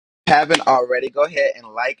haven't already, go ahead and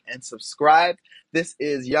like and subscribe. This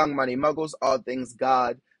is Young Money Muggles, all things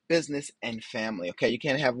God, business, and family. Okay, you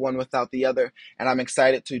can't have one without the other. And I'm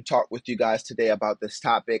excited to talk with you guys today about this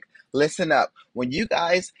topic. Listen up. When you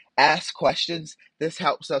guys ask questions, this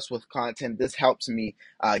helps us with content. This helps me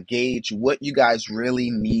gauge what you guys really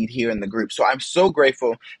need here in the group. So I'm so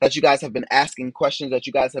grateful that you guys have been asking questions, that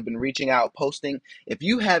you guys have been reaching out, posting. If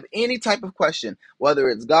you have any type of question, whether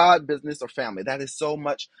it's God, business, or family, that is so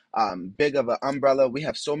much big of an umbrella. We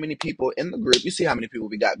have so many people in the group. You see how many people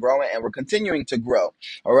we got growing, and we're continuing to grow.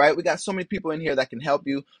 All right. We got so many people in here that can help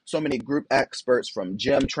you. So many group experts, from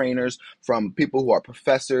gym trainers, from people who are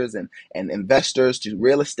professors and investors, to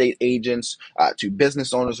real estate agents, to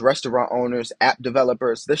business owners, restaurant owners, app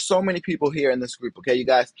developers. There's so many people here in this group. Okay, you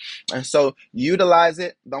guys. And so utilize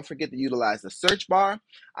it. Don't forget to utilize the search bar.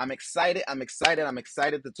 I'm excited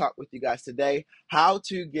to talk with you guys today. How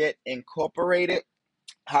to get incorporated,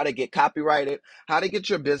 how to get copyrighted, how to get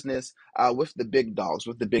your business with the big dogs,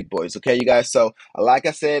 with the big boys. Okay, you guys. So like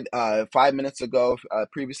I said 5 minutes ago,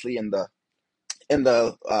 previously in the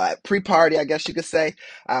pre-party, I guess you could say,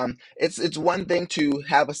 it's one thing to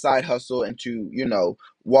have a side hustle and to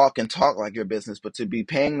walk and talk like your business, but to be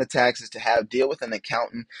paying the taxes, to have deal with an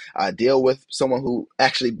accountant, deal with someone who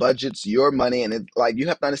actually budgets your money, and you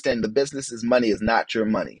have to understand the business's money is not your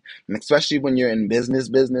money, and especially when you're in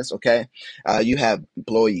business. Okay, you have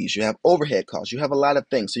employees, you have overhead costs, you have a lot of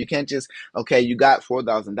things, so you can't just you got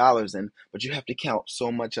 $4,000 in, but you have to count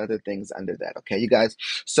so much other things under that. Okay, you guys.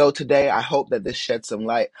 So today, I hope that this sheds some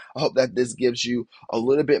light. I hope that this gives you a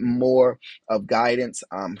little bit more of guidance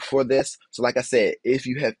for this. So like I said, if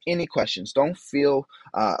you have any questions, don't feel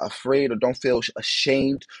afraid or don't feel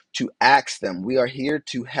ashamed to ask them. We are here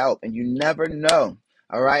to help, and you never know.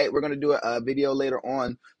 All right, we're going to do a video later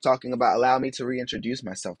on talking about, allow me to reintroduce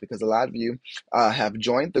myself, because a lot of you have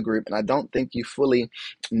joined the group, and I don't think you fully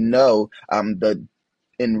know the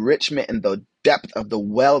enrichment and the depth of the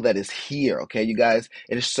well that is here. Okay, you guys,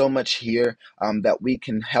 it is so much here that we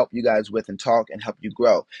can help you guys with and talk and help you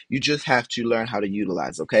grow. You just have to learn how to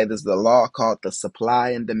utilize. Okay, there's the law called the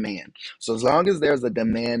supply and demand. So as long as there's a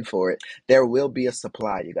demand for it, there will be a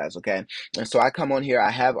supply, you guys. Okay, and so I come on here,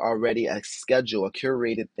 I have already a schedule, a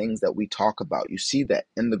curated things that we talk about. You see that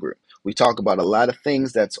in the group. We talk about a lot of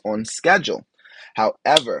things that's on schedule.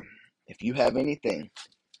 However, if you have anything,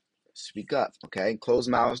 speak up, okay? Closed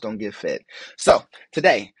mouths don't get fed. So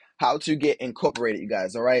today, how to get incorporated, you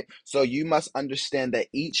guys, all right? So you must understand that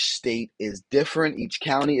each state is different, each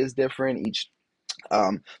county is different, each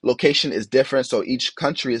location is different, so each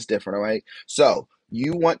country is different, all right? So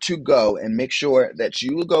you want to go and make sure that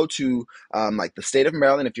you go to like the state of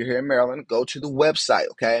Maryland. If you're here in Maryland, go to the website,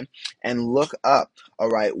 okay? And look up, all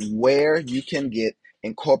right, where you can get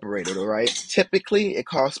incorporated, all right? Typically, it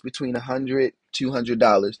costs between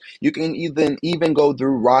 $100-$200. You can even go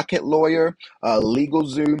through Rocket Lawyer,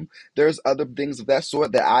 LegalZoom. There's other things of that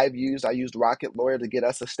sort that I've used. I used Rocket Lawyer to get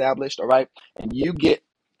us established, all right? And you get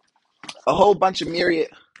a whole bunch of myriad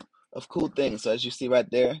of cool things. So as you see right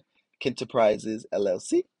there, Kenterprises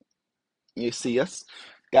LLC. You see us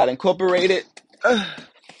got incorporated.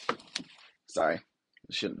 Sorry,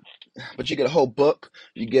 shouldn't. But you get a whole book.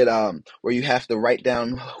 You get where you have to write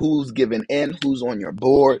down who's given in, who's on your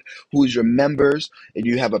board, who's your members. If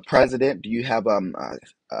you have a president, do you have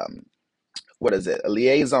what is it?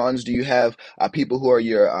 Liaisons? Do you have people who are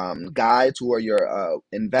your guides, who are your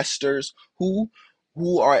investors? Who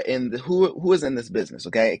is in this business?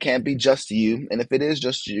 Okay, it can't be just you, and if it is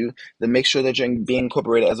just you, then make sure that you're being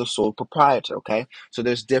incorporated as a sole proprietor. Okay, so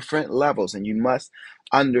there's different levels, and you must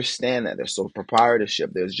understand that there's sole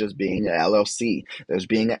proprietorship. There's just being an LLC. There's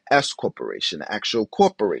being an S corporation, an actual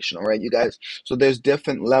corporation. All right, you guys. So there's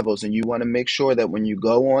different levels, and you want to make sure that when you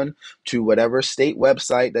go on to whatever state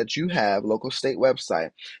website that you have, local state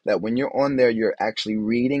website, that when you're on there, you're actually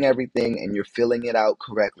reading everything and you're filling it out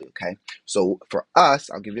correctly. Okay. So for us,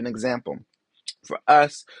 I'll give you an example. For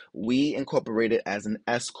us, we incorporated as an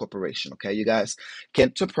S corporation. Okay, you guys.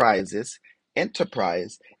 Kenterprises.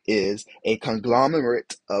 Enterprise is a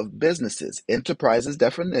conglomerate of businesses. Enterprise's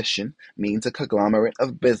definition means a conglomerate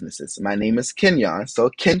of businesses. My name is Kenyon, so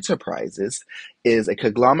Kenterprises is a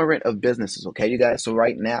conglomerate of businesses. Okay, you guys. So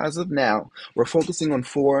right now, as of now, we're focusing on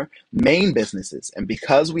 4 main businesses, and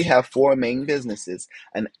because we have 4 main businesses,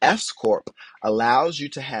 an S corp allows you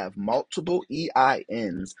to have multiple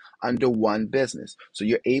EINs under one business. So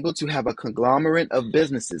you're able to have a conglomerate of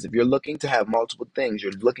businesses. If you're looking to have multiple things,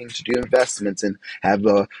 you're looking to do investments and have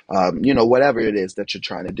whatever it is that you're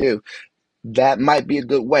trying to do, that might be a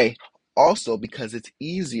good way. Also, because it's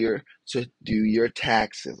easier to do your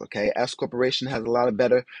taxes. Okay, S corporation has a lot of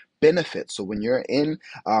better benefits. So when you're in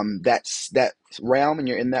that realm and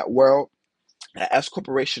you're in that world, a S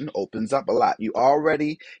corporation opens up a lot. You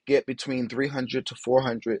already get between 300 to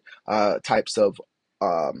 400 types of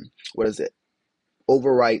what is it?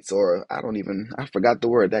 Overrights, or I forgot the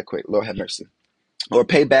word that quick. Lord have mercy, or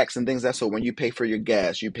paybacks and things. That so when you pay for your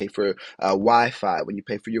gas, you pay for Wi-Fi, when you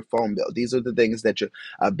pay for your phone bill, these are the things that your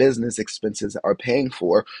business expenses are paying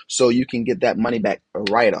for, so you can get that money back, a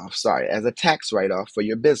write-off, sorry, as a tax write-off for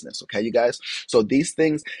your business. Okay, you guys, so these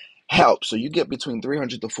things help. So you get between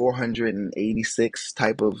 300 to 486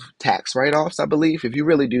 type of tax write-offs, I believe. If you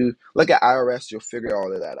really do look at IRS, you'll figure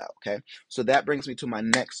all of that out. Okay, so that brings me to my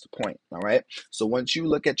next point. All right, so once you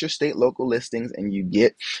look at your state local listings and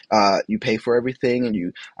you pay for everything, and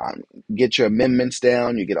you get your amendments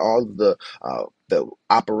down. You get all of the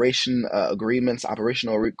operational agreements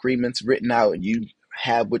written out, and you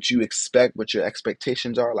have what you expect, what your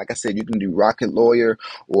expectations are. Like I said, you can do Rocket Lawyer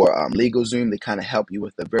or LegalZoom. They kind of help you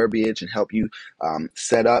with the verbiage and help you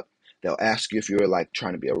set up. They'll ask you if you're like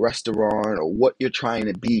trying to be a restaurant or what you're trying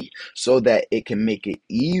to be, so that it can make it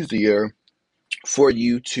easier for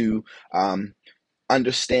you to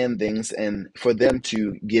understand things and for them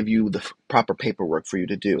to give you the proper paperwork for you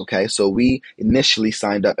to do. Okay, so we initially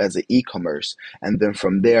signed up as an e-commerce, and then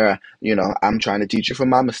from there, I'm trying to teach you from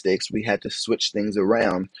my mistakes. We had to switch things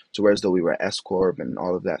around to where as though we were S corp and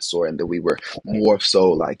all of that sort, and that we were more so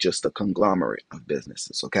like just a conglomerate of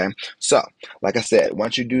businesses. Okay, so like I said,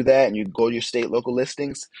 once you do that and you go to your state local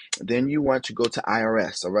listings, then you want to go to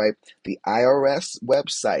IRS. All right, the IRS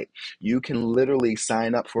website, you can literally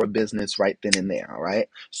sign up for a business right then and there. All right,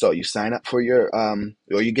 so you sign up for your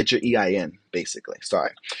or you get your EIN, basically.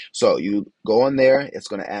 Sorry. So you go on there. It's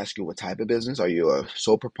going to ask you what type of business. Are you a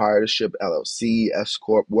sole proprietorship, LLC, S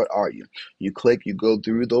corp? What are you? You click. You go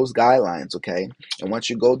through those guidelines. Okay, and once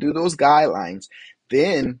you go through those guidelines,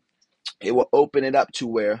 then it will open it up to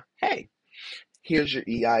where, hey, here's your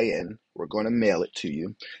EIN. We're going to mail it to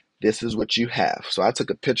you. This is what you have. So I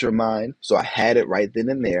took a picture of mine. So I had it right then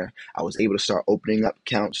and there. I was able to start opening up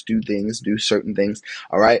accounts, do certain things.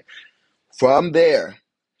 All right. From there,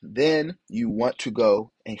 then you want to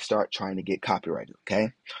go and start trying to get copyrighted.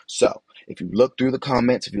 Okay. So if you look through the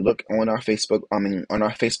comments, if you look on our Facebook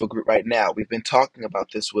group right now, we've been talking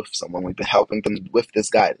about this with someone. We've been helping them with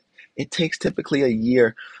this guide. It takes typically a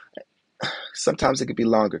year. Sometimes it could be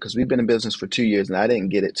longer, because we've been in business for 2 years, and I didn't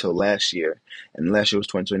get it till last year. And last year was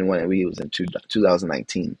 2021, and we was in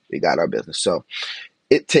 2019. We got our business. So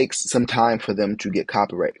it takes some time for them to get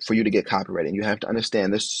copyright, for you to get copyrighted. And you have to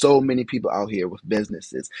understand, there's so many people out here with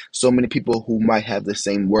businesses, so many people who might have the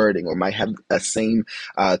same wording or might have a same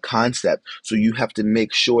concept. So you have to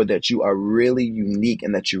make sure that you are really unique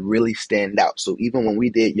and that you really stand out. So even when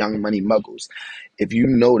we did Young Money Muggles, if you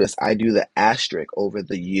notice, I do the asterisk over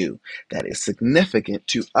the U. That is significant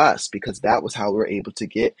to us, because that was how we were able to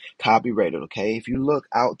get copyrighted. Okay, if you look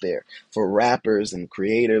out there for rappers and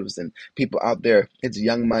creatives and people out there, it's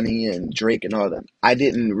Young Money and Drake and all of them. I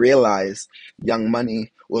didn't realize Young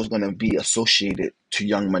Money was going to be associated to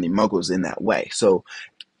Young Money Muggles in that way. So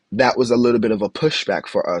that was a little bit of a pushback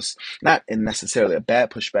for us. Not in necessarily a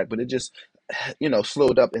bad pushback, but it just,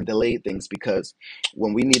 slowed up and delayed things, because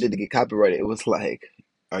when we needed to get copyrighted, it was like,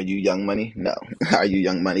 are you Young Money? No. Are you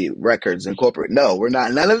Young Money Records Incorporated? No, we're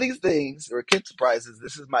not. None of these things. We're Kid Surprises.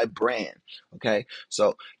 This is my brand. Okay.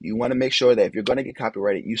 So you want to make sure that if you're going to get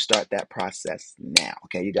copyrighted, you start that process now.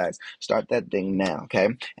 Okay, you guys, start that thing now. Okay.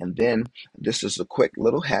 And then this is a quick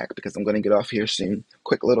little hack, because I'm going to get off here soon.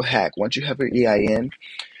 Quick little hack. Once you have your EIN,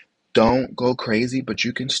 don't go crazy, but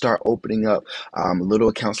you can start opening up little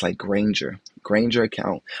accounts like Granger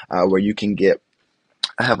account, where you can get,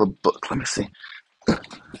 I have a book, let me see.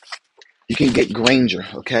 You can get Granger,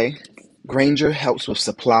 okay? Granger helps with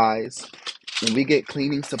supplies. When we get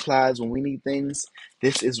cleaning supplies, when we need things,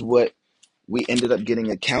 this is what we ended up getting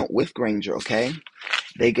an account with Granger, okay?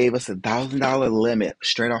 They gave us $1,000 limit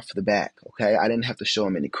straight off the back. Okay, I didn't have to show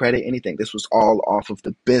them any credit, anything. This was all off of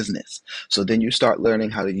the business. So then you start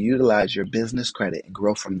learning how to utilize your business credit and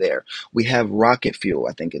grow from there. We have Rocket Fuel,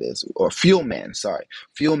 I think it is, or Fuelman. Sorry,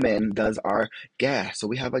 Fuelman does our gas. So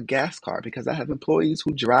we have a gas card, because I have employees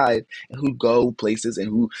who drive and who go places and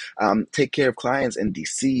who take care of clients in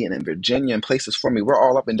DC and in Virginia and places for me. We're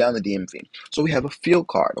all up and down the DMV. So we have a fuel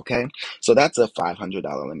card. Okay, so that's a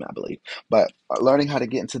 $500 limit, I believe. But learning how to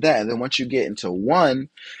get into that. And then once you get into one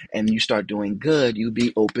and you start doing good, you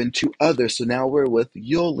be open to others. So now we're with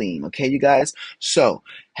Yulene. Okay, you guys? So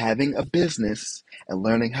having a business and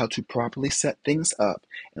learning how to properly set things up.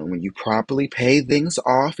 And when you properly pay things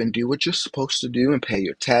off and do what you're supposed to do and pay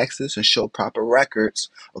your taxes and show proper records,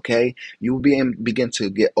 okay, you will begin to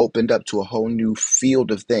get opened up to a whole new field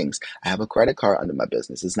of things. I have a credit card under my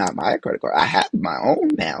business. It's not my credit card. I have my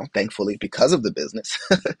own now, thankfully, because of the business.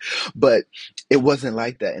 But it wasn't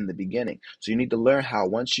like that in the beginning. So you need to learn how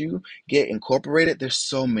once you get incorporated, there's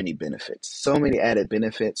so many benefits, so many added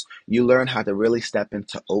benefits. You learn how to really step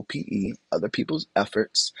into OPE, other people's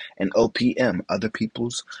efforts, and OPM, other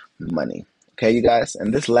people's money. Okay, you guys?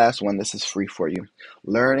 And this last one, this is free for you.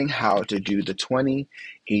 Learning how to do the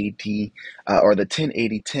 20-80 or the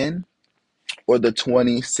 10-80-10 or the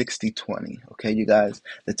 20-60-20. Okay, you guys?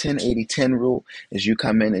 The 10-80-10 rule is you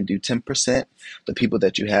come in and do 10%. The people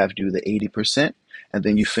that you have do the 80%. And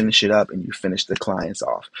then you finish it up and you finish the clients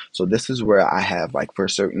off. So this is where I have, like, for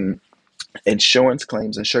certain insurance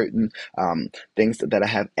claims and certain things that I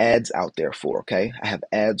have ads out there for. Okay, I have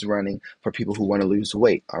ads running for people who want to lose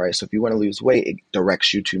weight. All right, so if you want to lose weight, it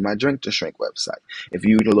directs you to my Drink to Shrink website. If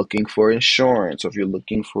you're looking for insurance, or if you're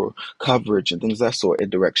looking for coverage and things of that sort,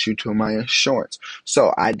 it directs you to my insurance.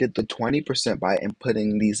 So I did the 20% by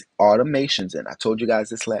inputting these automations in. I told you guys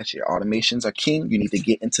this last year. Automations are king. You need to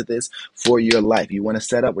get into this for your life. You want to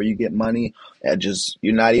set up where you get money and just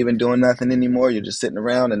you're not even doing nothing anymore. You're just sitting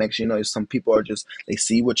around, and next you know, some people are just, they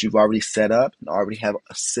see what you've already set up and already have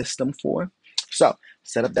a system for. So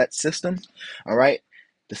set up that system. All right.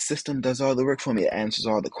 The system does all the work for me. It answers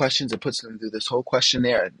all the questions. It puts them through this whole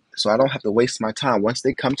questionnaire, so I don't have to waste my time. Once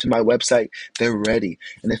they come to my website, they're ready.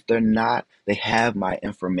 And if they're not, they have my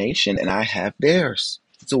information and I have theirs.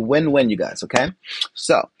 It's a win-win, you guys. Okay.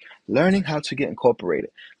 So learning how to get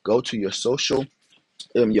incorporated. Go to your social,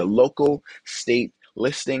 your local state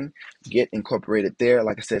listing, get incorporated there.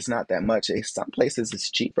 Like I said, it's not that much. Some places it's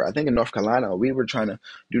cheaper. I think in North Carolina, we were trying to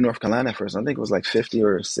do North Carolina first. I think it was like $50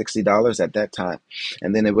 or $60 at that time,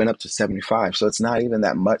 and then it went up to $75. So it's not even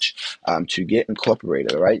that much to get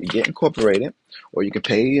incorporated. All right, you get incorporated, or you can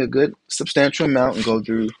pay a good substantial amount and go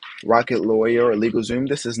through Rocket Lawyer or LegalZoom.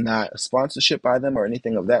 This is not a sponsorship by them or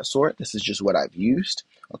anything of that sort. This is just what I've used.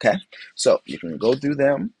 Okay, so you can go through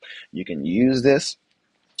them. You can use this.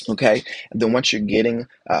 Okay, and then once you're getting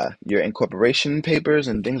your incorporation papers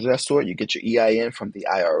and things of that sort, you get your EIN from the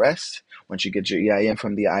IRS. Once you get your EIN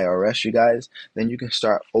from the IRS, you guys, then you can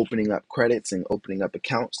start opening up credits and opening up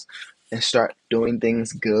accounts and start doing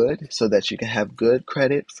things good so that you can have good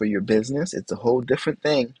credit for your business. It's a whole different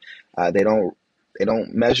thing. They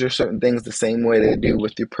don't measure certain things the same way they do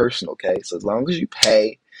with your personal. Okay, so as long as you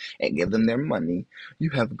pay and give them their money, you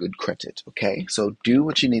have good credit. Okay, so do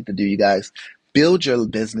what you need to do, you guys. Build your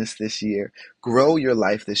business this year. Grow your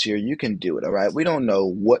life this year. You can do it, all right? We don't know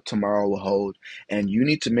what tomorrow will hold, and you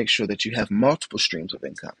need to make sure that you have multiple streams of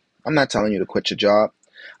income. I'm not telling you to quit your job.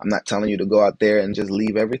 I'm not telling you to go out there and just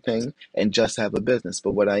leave everything and just have a business.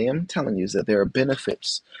 But what I am telling you is that there are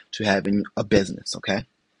benefits to having a business, okay?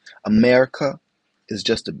 America is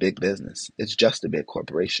just a big business. It's just a big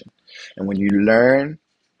corporation. And when you learn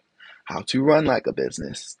how to run like a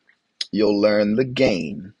business, you'll learn the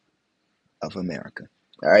game of America.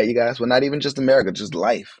 All right, you guys? Well, not even just America, just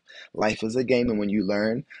life. Life is a game, and when you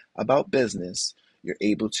learn about business, you're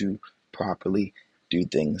able to properly do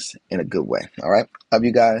things in a good way. All right? Love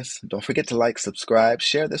you guys. Don't forget to like, subscribe,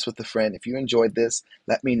 share this with a friend. If you enjoyed this,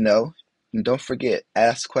 let me know. And don't forget,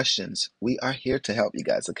 ask questions. We are here to help you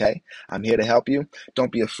guys, okay? I'm here to help you.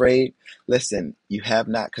 Don't be afraid. Listen, you have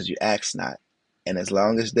not because you ask not. And as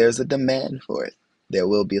long as there's a demand for it, there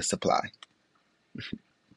will be a supply.